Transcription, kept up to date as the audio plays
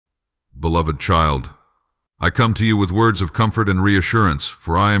Beloved child, I come to you with words of comfort and reassurance,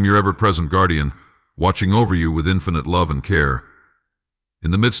 for I am your ever-present guardian, watching over you with infinite love and care.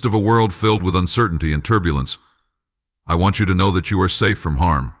 In the midst of a world filled with uncertainty and turbulence, I want you to know that you are safe from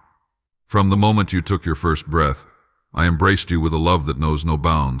harm. From the moment you took your first breath, I embraced you with a love that knows no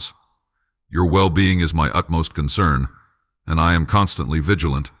bounds. Your well-being is my utmost concern, and I am constantly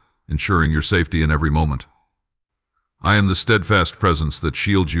vigilant, ensuring your safety in every moment. I am the steadfast presence that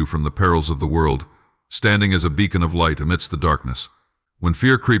shields you from the perils of the world, standing as a beacon of light amidst the darkness. When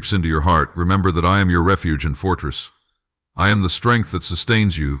fear creeps into your heart, remember that I am your refuge and fortress. I am the strength that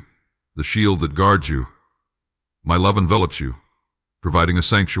sustains you, the shield that guards you. My love envelops you, providing a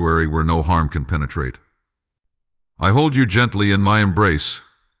sanctuary where no harm can penetrate. I hold you gently in my embrace,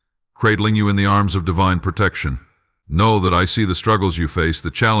 cradling you in the arms of divine protection. Know that I see the struggles you face,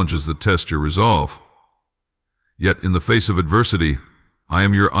 the challenges that test your resolve. Yet, in the face of adversity, I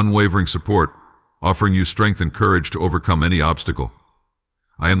am your unwavering support, offering you strength and courage to overcome any obstacle.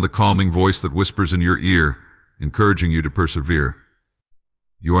 I am the calming voice that whispers in your ear, encouraging you to persevere.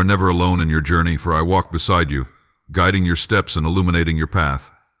 You are never alone in your journey, for I walk beside you, guiding your steps and illuminating your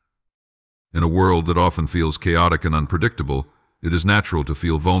path. In a world that often feels chaotic and unpredictable, it is natural to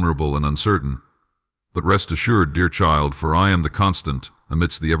feel vulnerable and uncertain. But rest assured, dear child, for I am the constant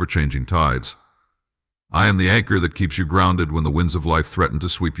amidst the ever-changing tides. I am the anchor that keeps you grounded when the winds of life threaten to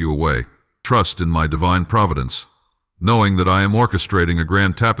sweep you away. Trust in my divine providence, knowing that I am orchestrating a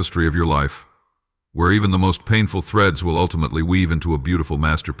grand tapestry of your life, where even the most painful threads will ultimately weave into a beautiful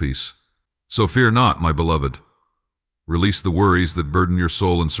masterpiece. So fear not, my beloved. Release the worries that burden your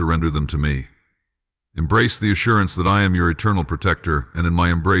soul and surrender them to me. Embrace the assurance that I am your eternal protector, and in my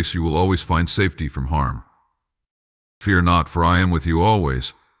embrace you will always find safety from harm. Fear not, for I am with you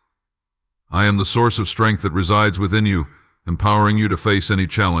always. I am the source of strength that resides within you, empowering you to face any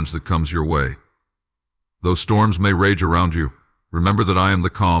challenge that comes your way. Though storms may rage around you, remember that I am the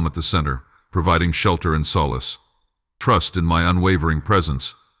calm at the center, providing shelter and solace. Trust in my unwavering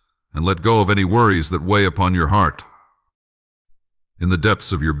presence, and let go of any worries that weigh upon your heart. In the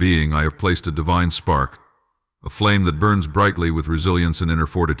depths of your being I have placed a divine spark, a flame that burns brightly with resilience and inner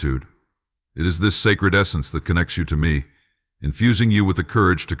fortitude. It is this sacred essence that connects you to me, infusing you with the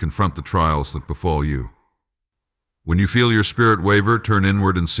courage to confront the trials that befall you. When you feel your spirit waver, turn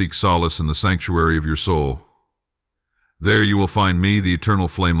inward and seek solace in the sanctuary of your soul. There you will find me, the eternal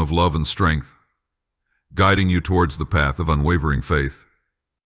flame of love and strength, guiding you towards the path of unwavering faith.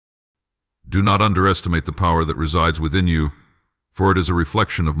 Do not underestimate the power that resides within you, for it is a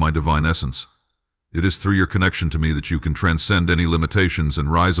reflection of my divine essence. It is through your connection to me that you can transcend any limitations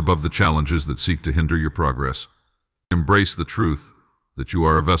and rise above the challenges that seek to hinder your progress. Embrace the truth that you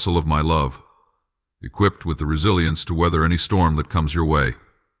are a vessel of my love, equipped with the resilience to weather any storm that comes your way.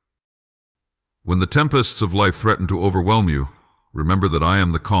 When the tempests of life threaten to overwhelm you, remember that I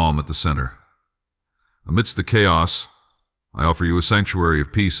am the calm at the center. Amidst the chaos, I offer you a sanctuary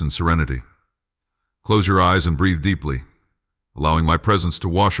of peace and serenity. Close your eyes and breathe deeply, allowing my presence to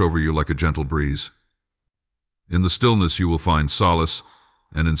wash over you like a gentle breeze. In the stillness you will find solace,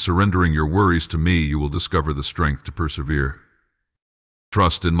 and in surrendering your worries to me you will discover the strength to persevere.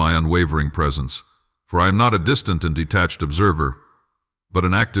 Trust in my unwavering presence, for I am not a distant and detached observer, but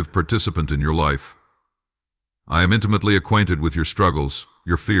an active participant in your life. I am intimately acquainted with your struggles,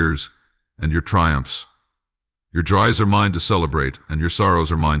 your fears, and your triumphs. Your joys are mine to celebrate, and your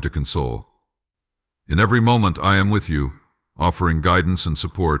sorrows are mine to console. In every moment I am with you, offering guidance and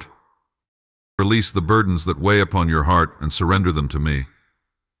support. Release the burdens that weigh upon your heart and surrender them to me.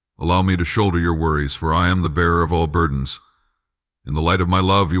 Allow me to shoulder your worries, for I am the bearer of all burdens. In the light of my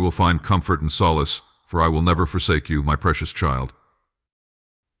love you will find comfort and solace, for I will never forsake you, my precious child.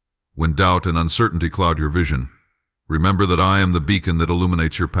 When doubt and uncertainty cloud your vision, remember that I am the beacon that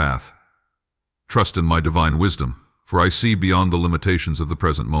illuminates your path. Trust in my divine wisdom, for I see beyond the limitations of the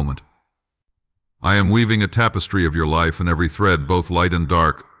present moment. I am weaving a tapestry of your life, and every thread, both light and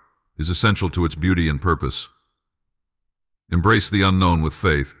dark, is essential to its beauty and purpose. Embrace the unknown with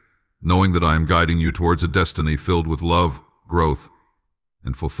faith, knowing that I am guiding you towards a destiny filled with love, growth,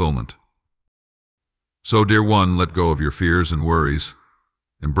 and fulfillment. So, dear one, let go of your fears and worries.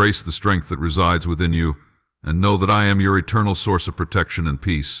 Embrace the strength that resides within you, and know that I am your eternal source of protection and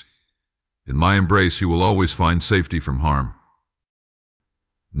peace. In my embrace you will always find safety from harm.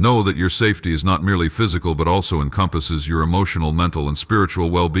 Know that your safety is not merely physical but also encompasses your emotional, mental, and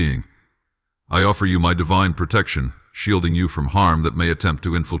spiritual well-being. I offer you my divine protection, shielding you from harm that may attempt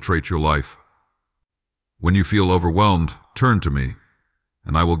to infiltrate your life. When you feel overwhelmed, turn to me,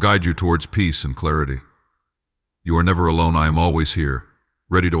 and I will guide you towards peace and clarity. You are never alone. I am always here,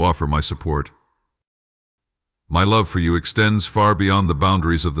 ready to offer my support. My love for you extends far beyond the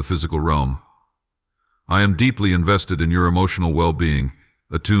boundaries of the physical realm. I am deeply invested in your emotional well-being,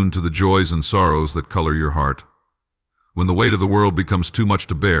 attuned to the joys and sorrows that color your heart. When the weight of the world becomes too much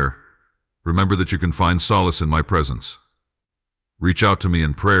to bear, remember that you can find solace in my presence. Reach out to me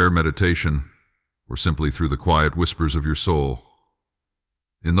in prayer, meditation, or simply through the quiet whispers of your soul.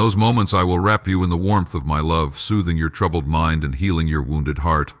 In those moments I will wrap you in the warmth of my love, soothing your troubled mind and healing your wounded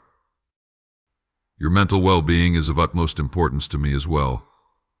heart. Your mental well-being is of utmost importance to me as well.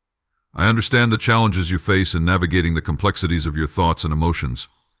 I understand the challenges you face in navigating the complexities of your thoughts and emotions.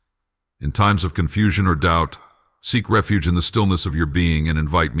 In times of confusion or doubt, seek refuge in the stillness of your being and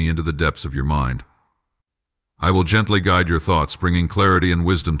invite me into the depths of your mind. I will gently guide your thoughts, bringing clarity and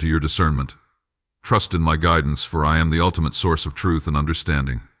wisdom to your discernment. Trust in my guidance, for I am the ultimate source of truth and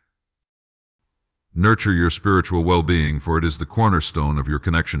understanding. Nurture your spiritual well-being, for it is the cornerstone of your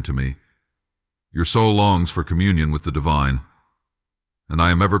connection to me. Your soul longs for communion with the divine, and I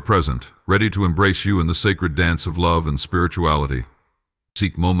am ever present, ready to embrace you in the sacred dance of love and spirituality.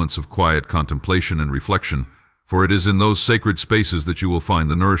 Seek moments of quiet contemplation and reflection, for it is in those sacred spaces that you will find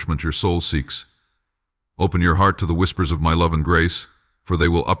the nourishment your soul seeks. Open your heart to the whispers of my love and grace, for they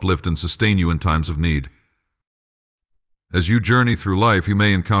will uplift and sustain you in times of need. As you journey through life, you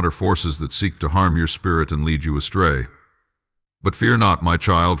may encounter forces that seek to harm your spirit and lead you astray. But fear not, my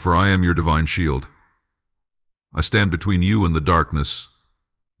child, for I am your divine shield. I stand between you and the darkness,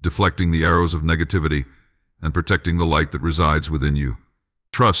 deflecting the arrows of negativity and protecting the light that resides within you.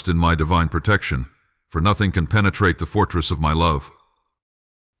 Trust in my divine protection, for nothing can penetrate the fortress of my love.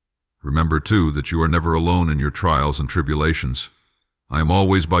 Remember, too, that you are never alone in your trials and tribulations. I am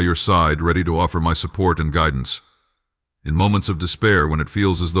always by your side, ready to offer my support and guidance. In moments of despair, when it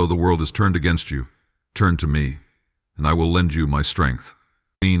feels as though the world is turned against you, turn to me, and I will lend you my strength.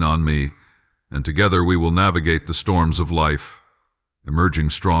 Lean on me, and together we will navigate the storms of life, emerging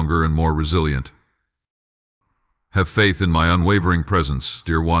stronger and more resilient. Have faith in my unwavering presence,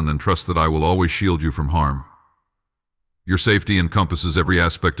 dear one, and trust that I will always shield you from harm. Your safety encompasses every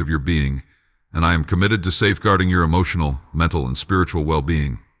aspect of your being, and I am committed to safeguarding your emotional, mental, and spiritual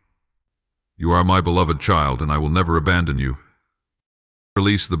well-being. You are my beloved child, and I will never abandon you.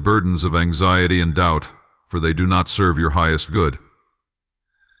 Release the burdens of anxiety and doubt, for they do not serve your highest good.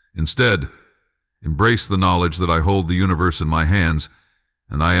 Instead, embrace the knowledge that I hold the universe in my hands,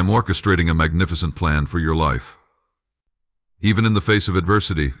 and I am orchestrating a magnificent plan for your life. Even in the face of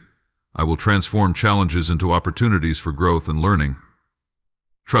adversity, I will transform challenges into opportunities for growth and learning.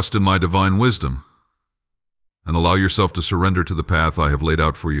 Trust in my divine wisdom, and allow yourself to surrender to the path I have laid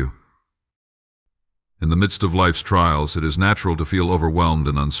out for you. In the midst of life's trials, it is natural to feel overwhelmed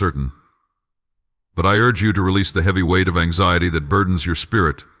and uncertain. But I urge you to release the heavy weight of anxiety that burdens your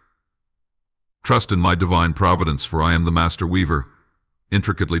spirit. Trust in my divine providence, for I am the master weaver,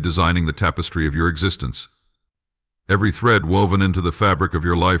 intricately designing the tapestry of your existence. Every thread woven into the fabric of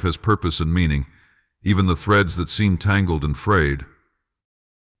your life has purpose and meaning, even the threads that seem tangled and frayed.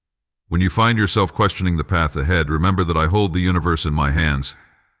 When you find yourself questioning the path ahead, remember that I hold the universe in my hands.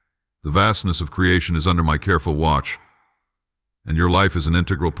 The vastness of creation is under my careful watch, and your life is an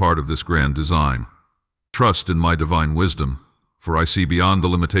integral part of this grand design. Trust in my divine wisdom, for I see beyond the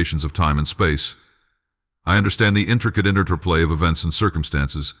limitations of time and space. I understand the intricate interplay of events and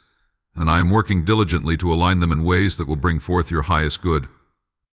circumstances, and I am working diligently to align them in ways that will bring forth your highest good.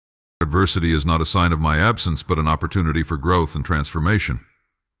 Adversity is not a sign of my absence, but an opportunity for growth and transformation.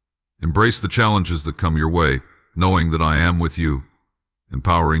 Embrace the challenges that come your way, knowing that I am with you,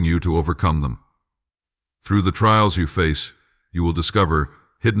 empowering you to overcome them. Through the trials you face, you will discover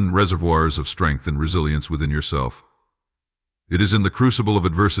hidden reservoirs of strength and resilience within yourself. It is in the crucible of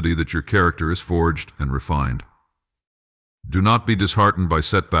adversity that your character is forged and refined. Do not be disheartened by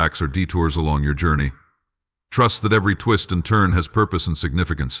setbacks or detours along your journey. Trust that every twist and turn has purpose and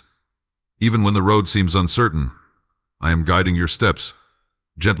significance. Even when the road seems uncertain, I am guiding your steps,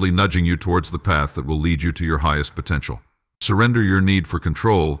 gently nudging you towards the path that will lead you to your highest potential. Surrender your need for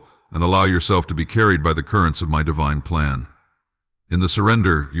control and allow yourself to be carried by the currents of my divine plan. In the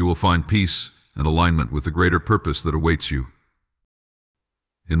surrender, you will find peace and alignment with the greater purpose that awaits you.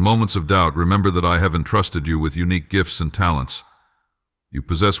 In moments of doubt, remember that I have entrusted you with unique gifts and talents. You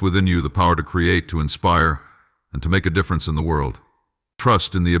possess within you the power to create, to inspire, and to make a difference in the world.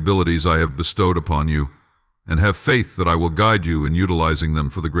 Trust in the abilities I have bestowed upon you, and have faith that I will guide you in utilizing them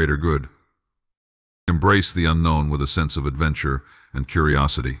for the greater good. Embrace the unknown with a sense of adventure and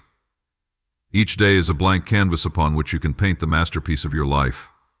curiosity. Each day is a blank canvas upon which you can paint the masterpiece of your life.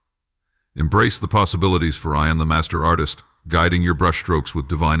 Embrace the possibilities, for I am the master artist, guiding your brushstrokes with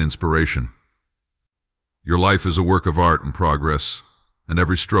divine inspiration. Your life is a work of art and progress, and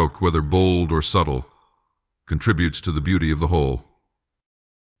every stroke, whether bold or subtle, contributes to the beauty of the whole.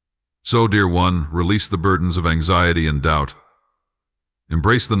 So, dear one, release the burdens of anxiety and doubt.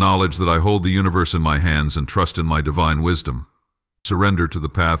 Embrace the knowledge that I hold the universe in my hands and trust in my divine wisdom. Surrender to the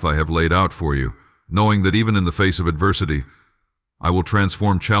path I have laid out for you, knowing that even in the face of adversity, I will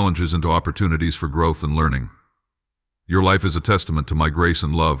transform challenges into opportunities for growth and learning. Your life is a testament to my grace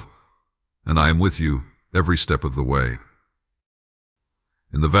and love, and I am with you every step of the way.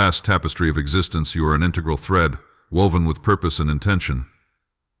 In the vast tapestry of existence, you are an integral thread, woven with purpose and intention.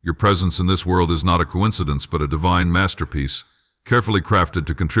 Your presence in this world is not a coincidence, but a divine masterpiece, carefully crafted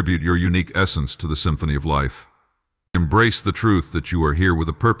to contribute your unique essence to the symphony of life. Embrace the truth that you are here with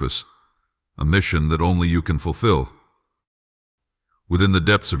a purpose, a mission that only you can fulfill. Within the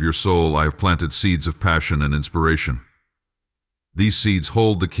depths of your soul, I have planted seeds of passion and inspiration. These seeds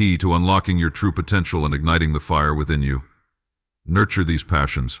hold the key to unlocking your true potential and igniting the fire within you. Nurture these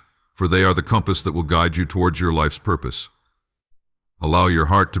passions, for they are the compass that will guide you towards your life's purpose. Allow your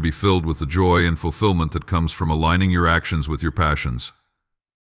heart to be filled with the joy and fulfillment that comes from aligning your actions with your passions.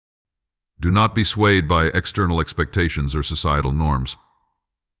 Do not be swayed by external expectations or societal norms.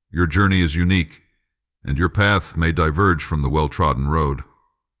 Your journey is unique, and your path may diverge from the well-trodden road.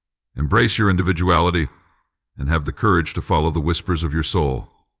 Embrace your individuality and have the courage to follow the whispers of your soul.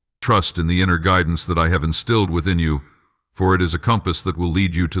 Trust in the inner guidance that I have instilled within you, for it is a compass that will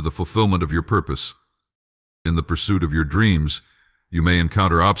lead you to the fulfillment of your purpose. In the pursuit of your dreams, you may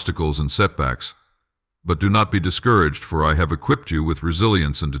encounter obstacles and setbacks, but do not be discouraged, for I have equipped you with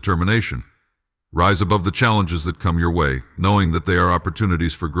resilience and determination. Rise above the challenges that come your way, knowing that they are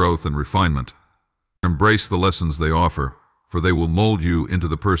opportunities for growth and refinement. Embrace the lessons they offer, for they will mold you into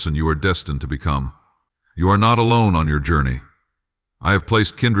the person you are destined to become. You are not alone on your journey. I have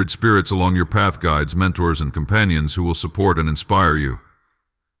placed kindred spirits along your path, guides, mentors, and companions who will support and inspire you.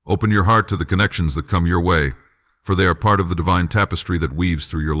 Open your heart to the connections that come your way, for they are part of the divine tapestry that weaves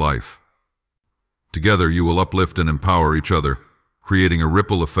through your life. Together you will uplift and empower each other, creating a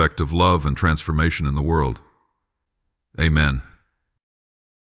ripple effect of love and transformation in the world. Amen.